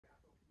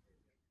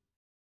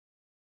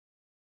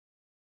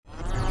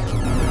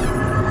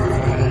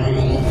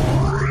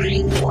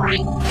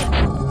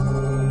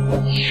The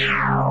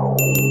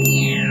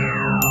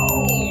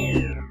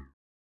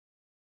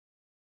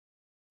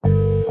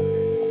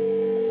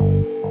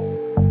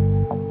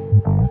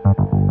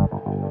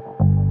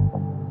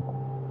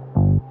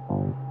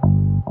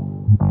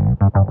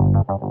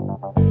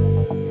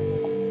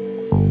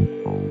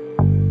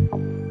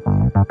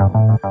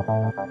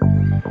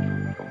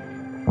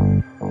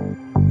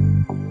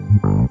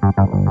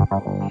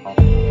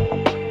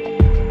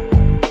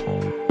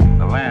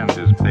land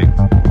is big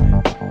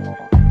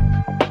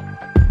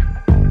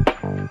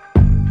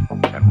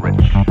and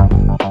rich.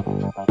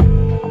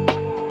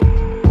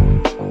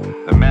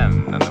 The men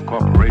and the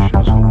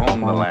corporations who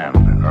own the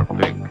land are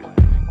big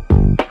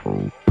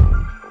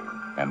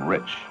and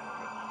rich.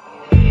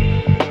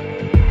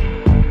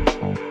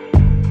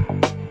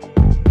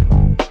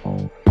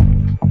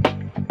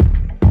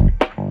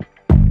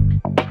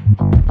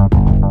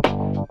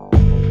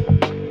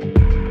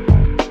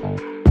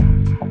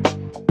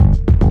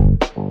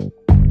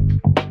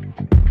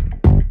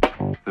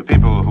 The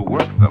people who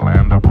work the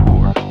land are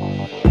poor,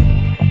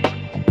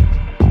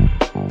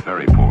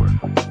 very poor.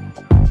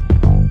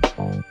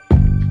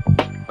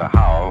 The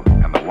how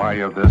and the why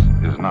of this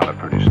is not a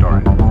pretty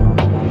story.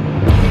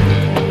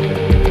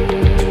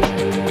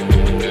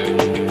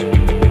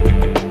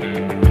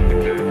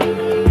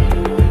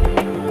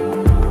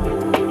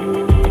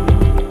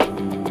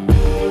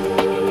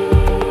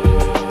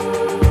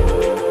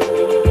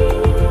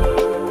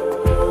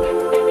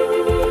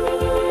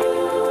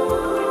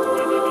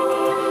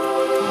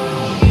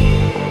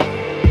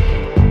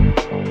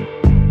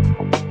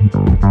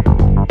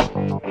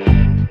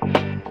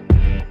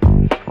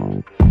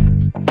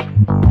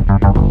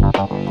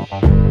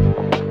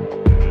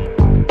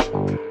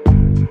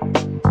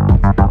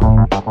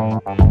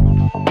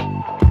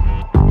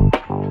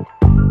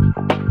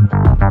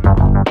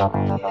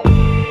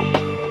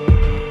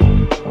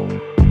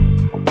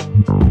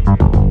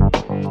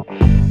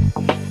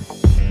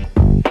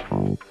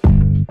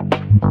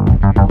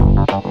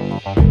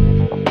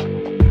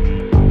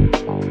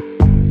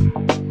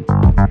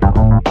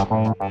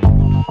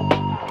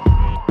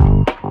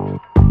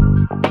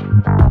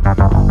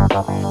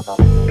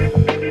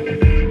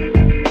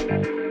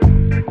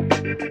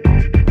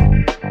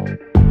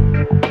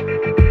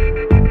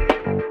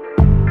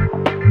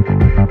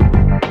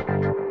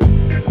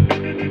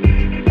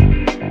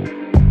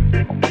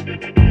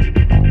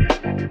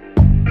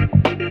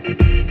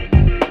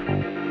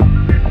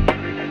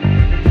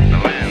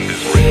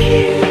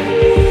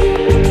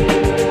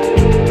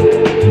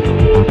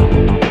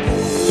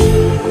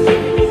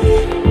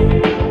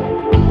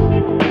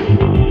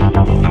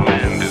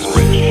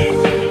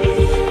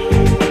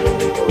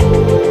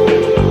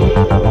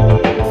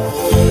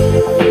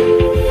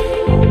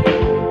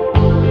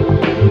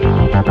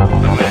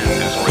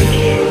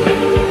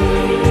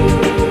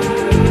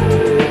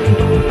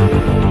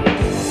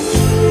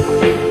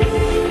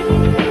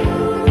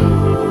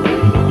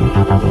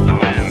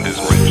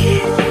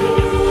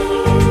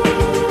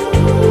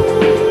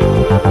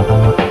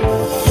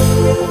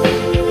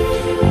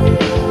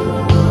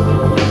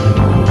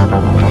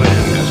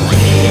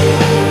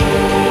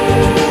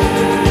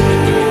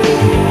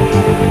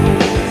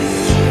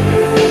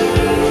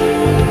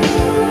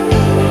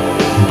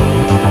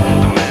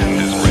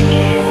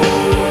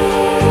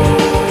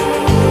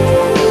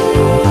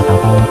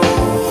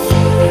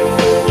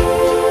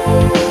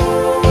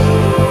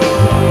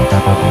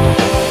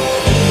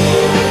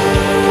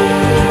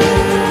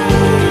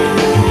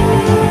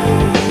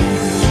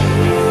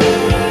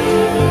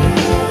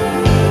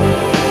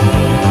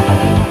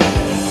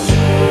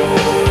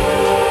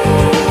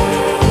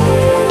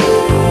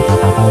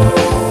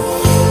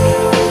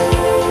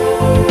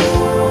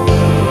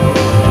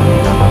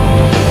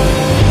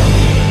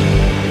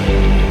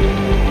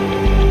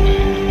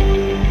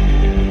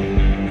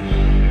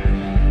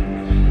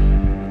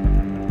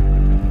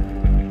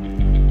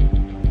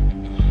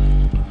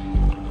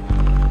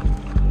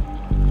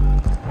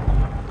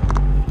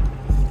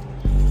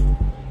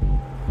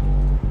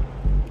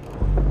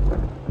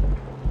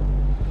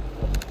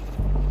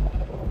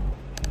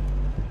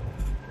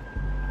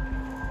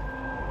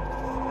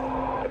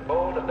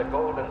 The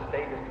golden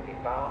state is to be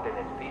found in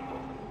its people.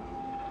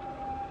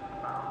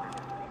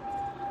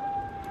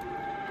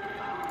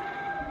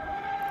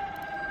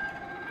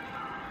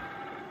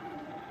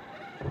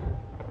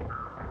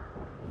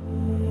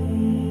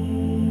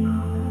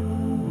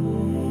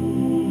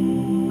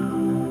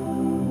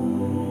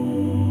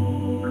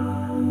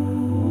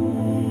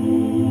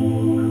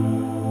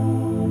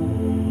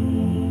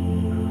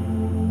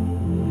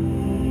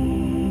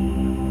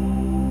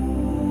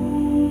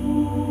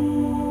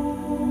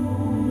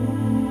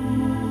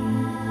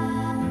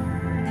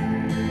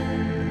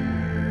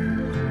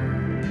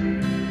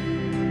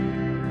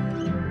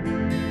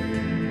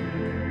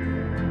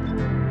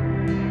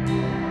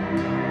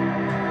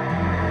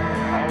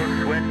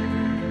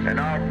 And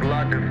our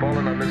blood have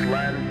fallen on this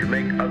land to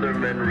make other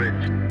men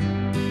rich.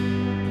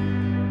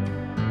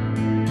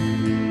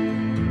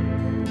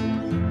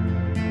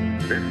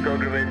 This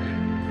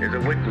pilgrimage is a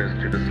witness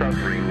to the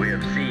suffering we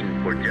have seen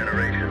for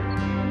generations.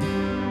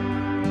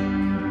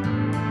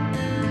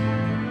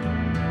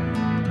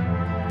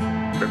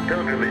 The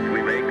pilgrimage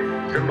we make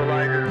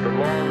symbolizes the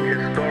long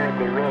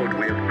historical road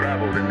we have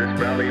traveled in this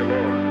valley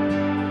alone.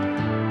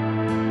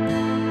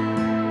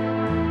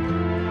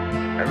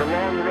 And the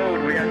long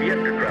road we have yet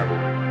to travel,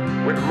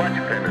 with much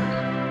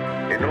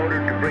penance, in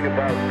order to bring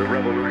about the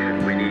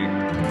revolution we need.